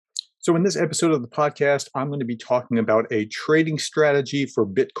So, in this episode of the podcast, I'm going to be talking about a trading strategy for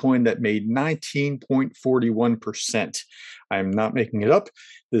Bitcoin that made 19.41%. I am not making it up.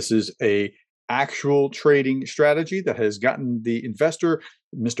 This is a actual trading strategy that has gotten the investor,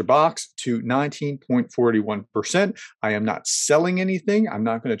 Mr. Goxx, to 19.41%. I am not selling anything. I'm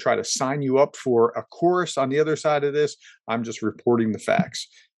not going to try to sign you up for a course on the other side of this. I'm just reporting the facts.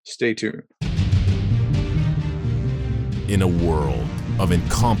 Stay tuned. In a world of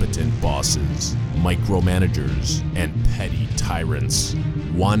incompetent bosses, micromanagers, and petty tyrants,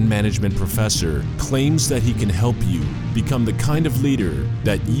 one management professor claims that he can help you become the kind of leader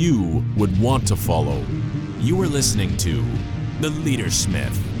that you would want to follow. You are listening to The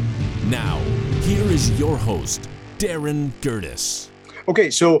Leadersmith. Now, here is your host, Darren Gertis.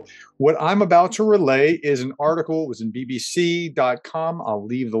 Okay, so what I'm about to relay is an article. It was in bbc.com. I'll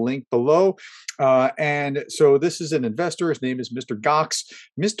leave the link below. And so this is an investor. His name is Mr. Goxx.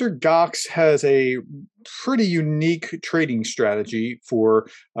 Mr. Goxx has a pretty unique trading strategy for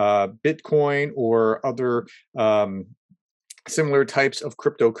Bitcoin or other similar types of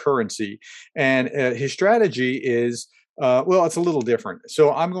cryptocurrency. And his strategy is it's a little different.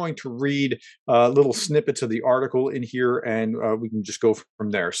 So I'm going to read little snippets of the article in here, and we can just go from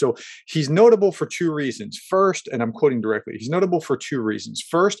there. So he's notable for two reasons. First, and I'm quoting directly, he's notable for two reasons.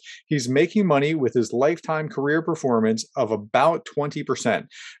 First, he's making money with his lifetime career performance of about 20%.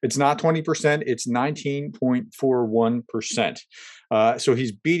 It's not 20%, it's 19.41%. So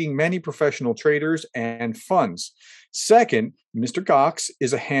he's beating many professional traders and funds. Second, Mr. Goxx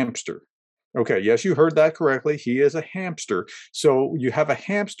is a hamster. Okay, yes, you heard that correctly. He is a hamster. So you have a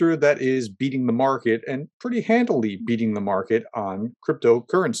hamster that is beating the market and pretty handily beating the market on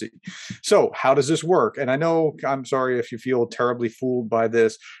cryptocurrency. So how does this work? And I know, I'm sorry if you feel terribly fooled by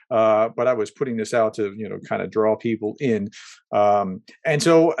this, but I was putting this out to, kind of draw people in. And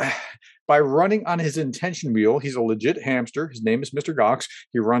so by running on his intention wheel, he's a legit hamster. His name is Mr. Goxx.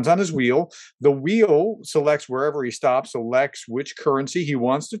 He runs on his wheel. The wheel selects wherever he stops, selects which currency he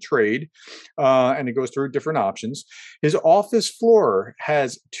wants to trade, and it goes through different options. His office floor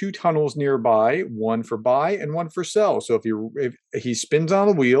has two tunnels nearby, one for buy and one for sell. So if he spins on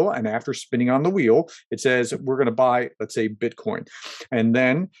the wheel, and after spinning on the wheel, it says we're going to buy, let's say, Bitcoin. And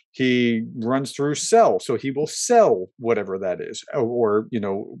then he runs through sell. So he will sell whatever that is, or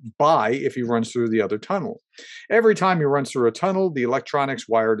buy if he runs through the other tunnel. Every time he runs through a tunnel, the electronics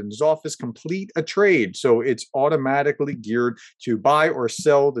wired in his office complete a trade. So it's automatically geared to buy or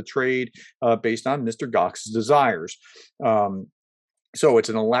sell the trade based on Mr. Goxx's desires. So it's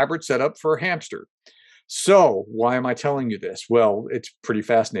an elaborate setup for a hamster. So why am I telling you this? Well, it's pretty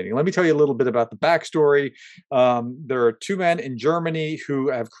fascinating. Let me tell you a little bit about the backstory. There are two men in Germany who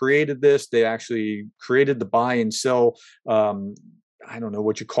have created this. They actually created the buy and sell I don't know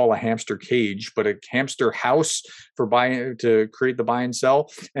what you call a hamster cage, but a hamster house for to create the buy and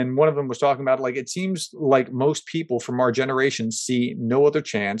sell. And one of them was talking about, it seems like most people from our generation see no other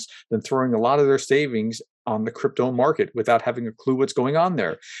chance than throwing a lot of their savings on the crypto market without having a clue what's going on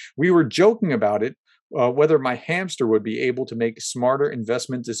there. We were joking about it, whether my hamster would be able to make smarter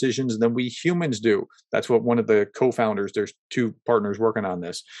investment decisions than we humans do. That's what one of the co-founders, there's two partners working on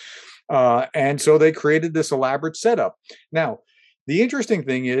this. And so they created this elaborate setup. Now, the interesting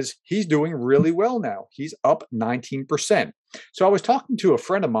thing is he's doing really well now. He's up 19%. So I was talking to a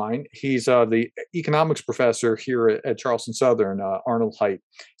friend of mine. He's the economics professor here at Charleston Southern, Arnold Height.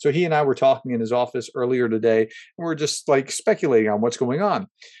 So he and I were talking in his office earlier today, and we're just speculating on what's going on.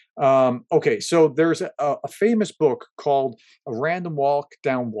 Okay, so there's a famous book called A Random Walk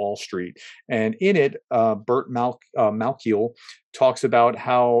Down Wall Street. And in it, Bert Malkiel talks about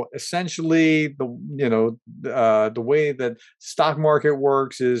how essentially the way that stock market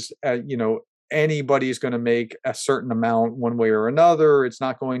works is, anybody's going to make a certain amount one way or another. It's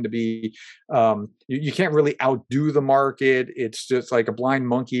not going to be, you can't really outdo the market. It's just like a blind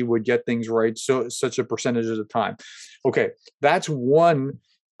monkey would get things right such a percentage at a time. Okay, that's one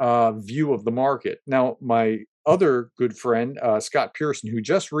view of the market. Now, my other good friend, Scott Pearson, who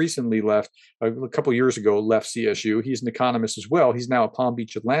just recently left, a couple of years ago, left CSU. He's an economist as well. He's now at Palm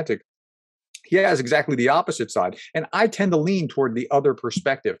Beach Atlantic. He has exactly the opposite side. And I tend to lean toward the other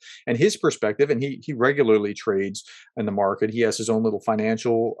perspective. And his perspective, and he regularly trades in the market. He has his own little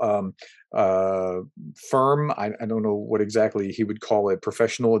financial firm. I don't know what exactly he would call it,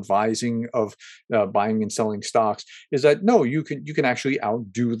 professional advising of buying and selling stocks, is that no, you can actually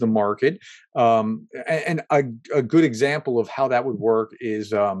outdo the market. And a good example of how that would work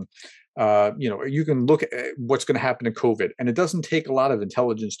is you can look at what's going to happen to COVID, and it doesn't take a lot of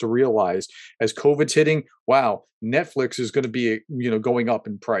intelligence to realize as COVID's hitting, wow, Netflix is going to be, going up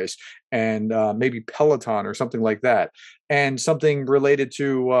in price, and maybe Peloton or something like that, and something related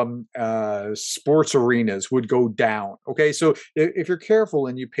to sports arenas would go down. Okay, so if you're careful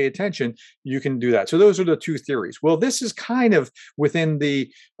and you pay attention, you can do that. So those are the two theories. Well, this is kind of within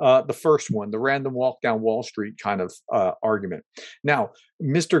the first one, the random walk down Wall Street kind of argument. Now,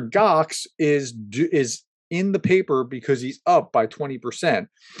 Mr. Goxx is in the paper because he's up by 20%.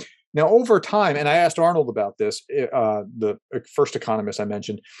 Now, over time, and I asked Arnold about this, the first economist I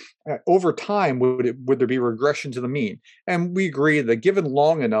mentioned, over time, would there be regression to the mean? And we agree that given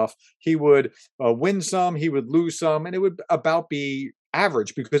long enough, he would win some, he would lose some, and it would about be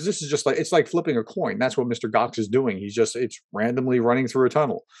average, because this is just like, it's like flipping a coin. That's what Mr. Goxx is doing. It's randomly running through a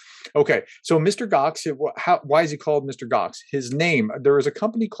tunnel. Okay, so Mr. Goxx, why is he called Mr. Goxx? His name, there is a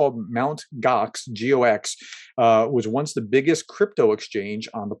company called Mount Gox, Gox, was once the biggest crypto exchange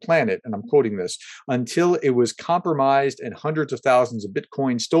on the planet, and I'm quoting this, until it was compromised and hundreds of thousands of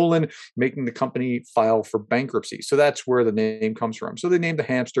Bitcoin stolen, making the company file for bankruptcy. So that's where the name comes from. So they named the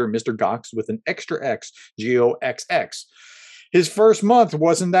hamster Mr. Goxx with an extra X, Goxx. His first month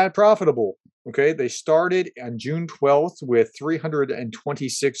wasn't that profitable. Okay, they started on June 12th with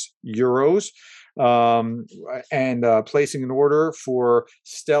 326 euros, and placing an order for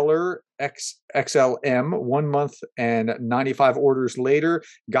Stellar XLM 1 month, and 95 orders later,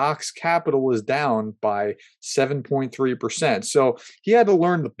 Goxx capital was down by 7.3%. So he had to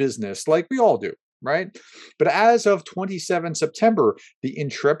learn the business like we all do. Right? But as of 27 September, the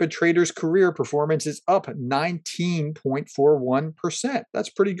intrepid trader's career performance is up 19.41%.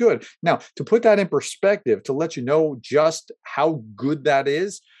 That's pretty good. Now, to put that in perspective, to let you know just how good that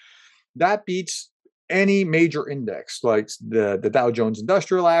is, that beats any major index like the Dow Jones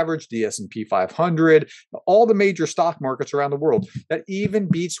Industrial Average, the S&P 500, all the major stock markets around the world. That even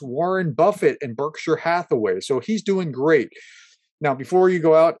beats Warren Buffett and Berkshire Hathaway. So he's doing great. Now, before you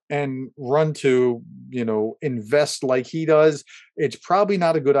go out and run to, invest like he does, it's probably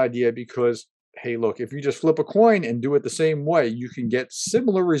not a good idea, because, hey, look, if you just flip a coin and do it the same way, you can get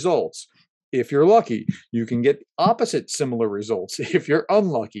similar results. If you're lucky, you can get opposite similar results if you're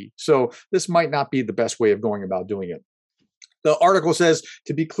unlucky. So this might not be the best way of going about doing it. The article says,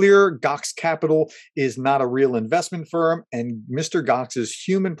 to be clear, Goxx Capital is not a real investment firm, and Mr. Goxx's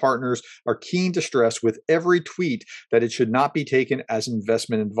human partners are keen to stress with every tweet that it should not be taken as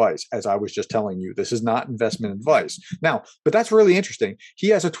investment advice. As I was just telling you, this is not investment advice. Now, but that's really interesting. He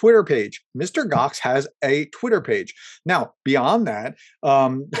has a Twitter page. Mr. Goxx has a Twitter page. Now, beyond that,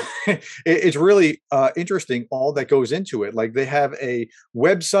 it's really interesting all that goes into it. Like, they have a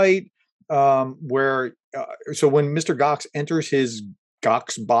website where so when Mr. Goxx enters his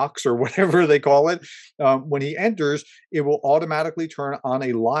Goxx box, or whatever they call it, when he enters, it will automatically turn on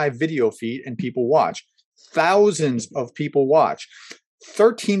a live video feed and people watch. Thousands of people watch.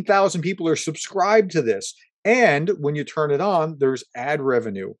 13,000 people are subscribed to this. And when you turn it on, there's ad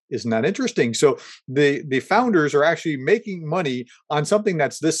revenue. Isn't that interesting? So the founders are actually making money on something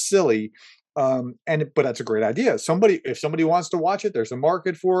that's this silly. But that's a great idea. If somebody wants to watch it, there's a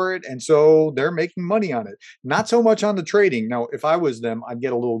market for it, and so they're making money on it. Not so much on the trading. Now, if I was them, I'd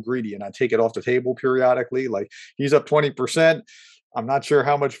get a little greedy and I'd take it off the table periodically. Like, he's up 20%. I'm not sure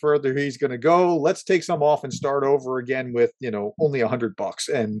how much further he's going to go. Let's take some off and start over again with, only $100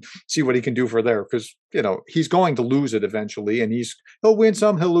 and see what he can do for there. Because, he's going to lose it eventually, and he'll win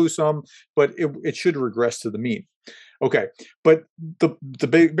some, he'll lose some, but it should regress to the mean. Okay. But the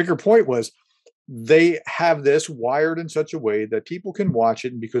bigger point was, they have this wired in such a way that people can watch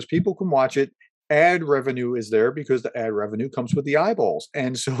it, and because people can watch it, ad revenue is there, because the ad revenue comes with the eyeballs.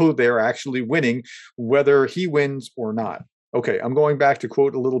 And so they're actually winning whether he wins or not. Okay, I'm going back to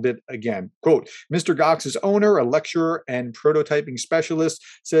quote a little bit again. Quote, Mr. Goxx's owner, a lecturer and prototyping specialist,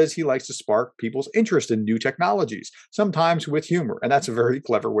 says he likes to spark people's interest in new technologies, sometimes with humor. And that's a very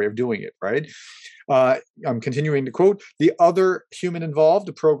clever way of doing it, right? I'm continuing to quote, the other human involved,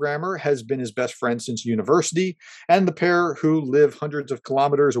 a programmer, has been his best friend since university, and the pair, who live hundreds of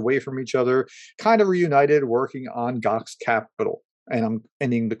kilometers away from each other, kind of reunited working on Goxx Capital. And I'm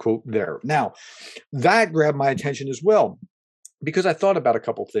ending the quote there. Now, that grabbed my attention as well, because I thought about a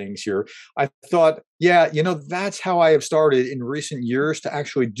couple things here. I thought, yeah, that's how I have started in recent years to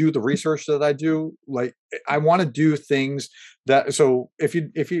actually do the research that I do. Like, I want to do things that, so if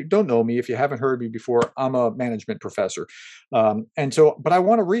you don't know me, if you haven't heard me before, I'm a management professor. But I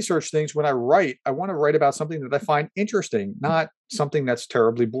want to research things. When I write, I want to write about something that I find interesting, not something that's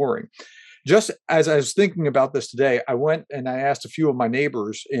terribly boring. just as I was thinking about this today, I went and I asked a few of my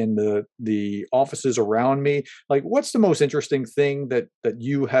neighbors in the offices around me, like, what's the most interesting thing that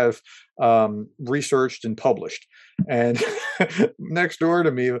you have researched and published? And next door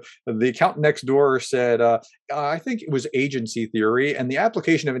to me, the accountant next door said, I think it was agency theory, and the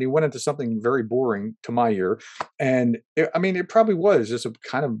application of it. He went into something very boring to my ear, and I mean, it probably was just a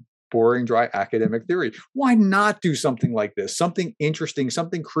kind of boring, dry academic theory. Why not do something like this? Something interesting,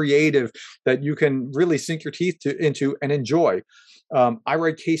 something creative that you can really sink your teeth into and enjoy. I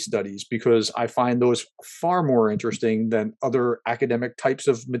write case studies because I find those far more interesting than other academic types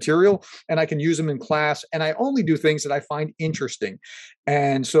of material, and I can use them in class. And I only do things that I find interesting.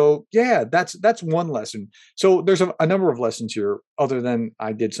 And so, yeah, that's one lesson. So there's a number of lessons here, other than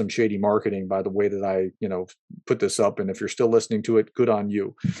I did some shady marketing by the way that I, put this up. And if you're still listening to it, good on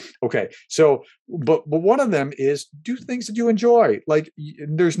you. Okay, so but one of them is do things that you enjoy. Like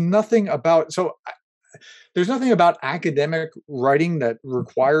there's nothing about there's nothing about academic writing that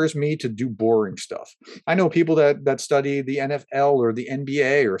requires me to do boring stuff. I know people that study the NFL or the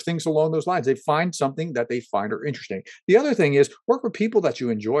NBA or things along those lines. They find something that they find are interesting. The other thing is work with people that you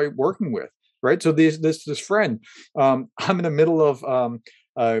enjoy working with, right? So this friend, I'm in the middle of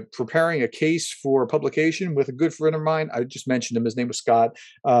preparing a case for publication with a good friend of mine. I just mentioned him. His name was Scott,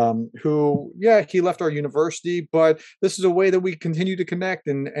 who, yeah, he left our university, but this is a way that we continue to connect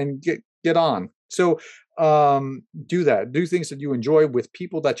and get on. So do that. Do things that you enjoy with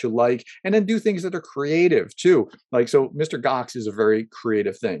people that you like, and then do things that are creative too. Like, so Mr. Goxx is a very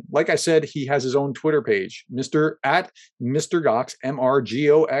creative thing. Like I said, he has his own Twitter page, at Mr. Goxx,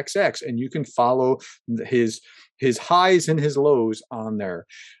 MRGOXX, and you can follow his highs and his lows on there.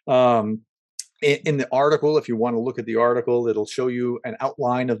 In the article, if you want to look at the article, it'll show you an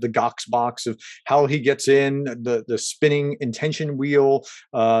outline of the Goxx box of how he gets in, the spinning intention wheel,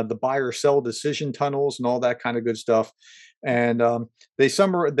 the buy or sell decision tunnels, and all that kind of good stuff. And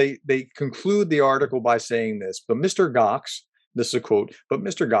they conclude the article by saying this, but Mr. Goxx, this is a quote, but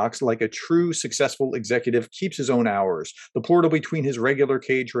Mr. Goxx, like a true successful executive, keeps his own hours. The portal between his regular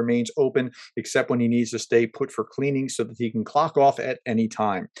cage remains open, except when he needs to stay put for cleaning so that he can clock off at any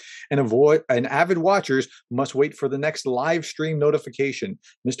time. And avid watchers must wait for the next live stream notification.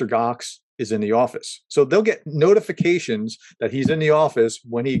 Mr. Goxx is in the office. So they'll get notifications that he's in the office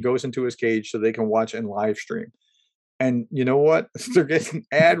when he goes into his cage so they can watch and live stream. And you know what? They're getting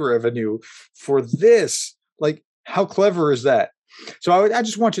ad revenue for this. Like, how clever is that? So I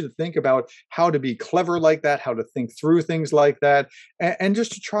just want you to think about how to be clever like that, how to think through things like that, and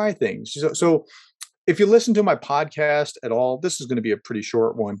just to try things. So if you listen to my podcast at all, this is going to be a pretty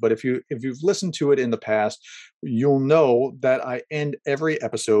short one, but if you've listened to it in the past, you'll know that I end every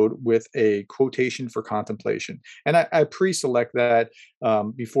episode with a quotation for contemplation. And I pre-select that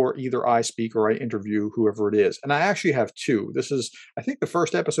before either I speak or I interview whoever it is. And I actually have two. This is, I think, the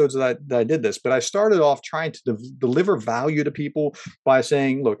first episodes that I did this, but I started off trying to deliver value to people by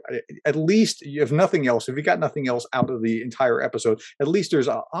saying, look, at least if nothing else, if you got nothing else out of the entire episode, at least there's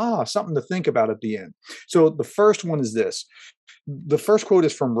something to think about at the end. So the first one is this. The first quote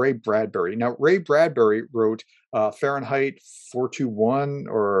is from Ray Bradbury. Now, Ray Bradbury wrote Fahrenheit 421,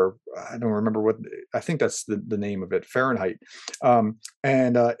 or I don't remember what, I think that's the name of it, Fahrenheit.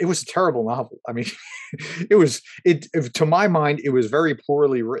 And it was a terrible novel. I mean, to my mind, it was very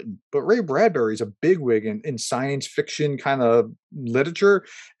poorly written. But Ray Bradbury is a bigwig in science fiction kind of literature.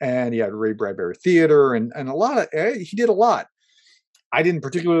 And he had Ray Bradbury Theater and a lot of, he did a lot. I didn't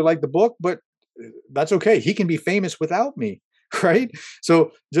particularly like the book, but that's okay. He can be famous without me. Right?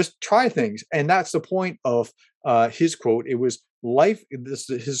 So just try things. And that's the point of his quote. It was life.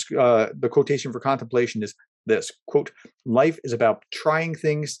 The quotation for contemplation is this quote: life is about trying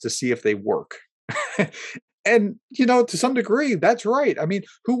things to see if they work. And, to some degree, that's right. I mean,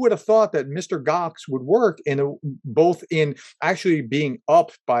 who would have thought that Mr. Goxx would work both in actually being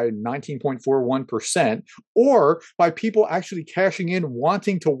up by 19.41% or by people actually cashing in,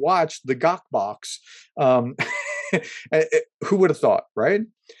 wanting to watch the Goxx box? Who would have thought, right?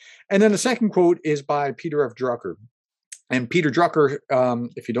 And then the second quote is by Peter F. Drucker. And Peter Drucker,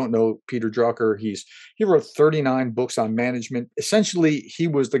 if you don't know Peter Drucker, he wrote 39 books on management. Essentially, he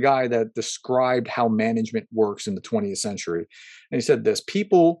was the guy that described how management works in the 20th century. And he said this: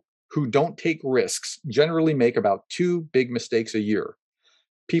 people who don't take risks generally make about 2 big mistakes a year.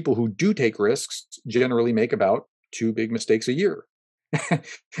 People who do take risks generally make about 2 big mistakes a year.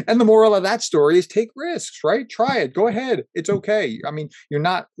 And the moral of that story is take risks, right? Try it. Go ahead. It's okay. I mean, you're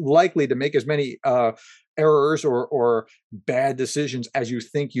not likely to make as many errors or bad decisions as you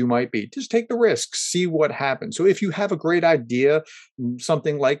think you might be. Just take the risks, see what happens. So if you have a great idea,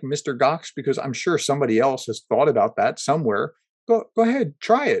 something like Mr. Goxx, because I'm sure somebody else has thought about that somewhere, go ahead,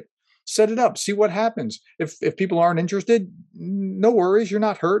 try it. Set it up, see what happens. If people aren't interested, no worries, you're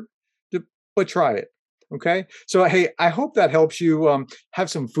not hurt, but try it. Okay. So, hey, I hope that helps you have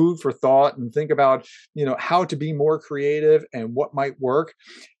some food for thought and think about, how to be more creative and what might work.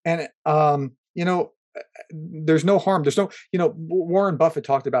 And, there's no harm. There's no, Warren Buffett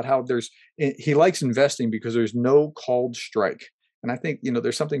talked about how he likes investing because there's no called strike. And I think,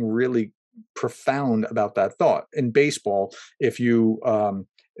 there's something really profound about that thought. In baseball, if you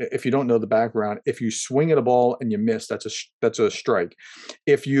don't know the background, if you swing at a ball and you miss, that's a strike.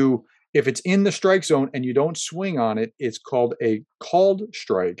 If it's in the strike zone and you don't swing on it, it's called a called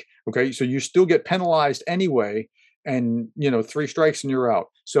strike. Okay, so you still get penalized anyway, and 3 strikes and you're out.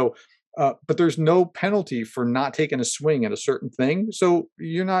 So, but there's no penalty for not taking a swing at a certain thing, so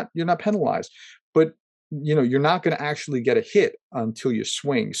you're not penalized. But you're not going to actually get a hit until you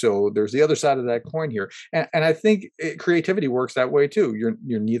swing. So there's the other side of that coin here, and I think creativity works that way too.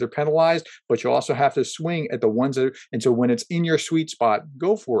 You're neither penalized, but you also have to swing at the ones that. And so when it's in your sweet spot,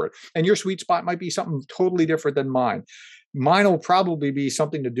 go for it. And your sweet spot might be something totally different than mine. Mine will probably be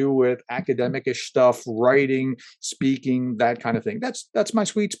something to do with academic-ish stuff, writing, speaking, that kind of thing. That's my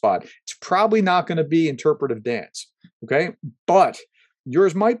sweet spot. It's probably not going to be interpretive dance. Okay, but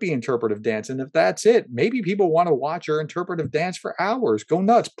yours might be interpretive dance. And if that's it, maybe people want to watch your interpretive dance for hours. Go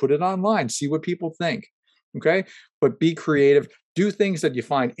nuts, put it online, see what people think. Okay. But be creative, do things that you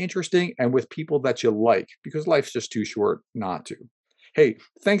find interesting and with people that you like, because life's just too short not to. Hey,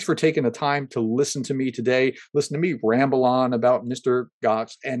 thanks for taking the time to listen to me today. Listen to me ramble on about Mr.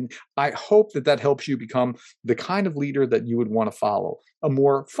 Goxx. And I hope that helps you become the kind of leader that you would want to follow, a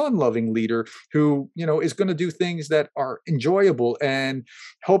more fun-loving leader who, is going to do things that are enjoyable and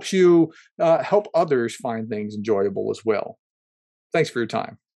helps you help others find things enjoyable as well. Thanks for your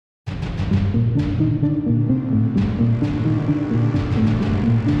time.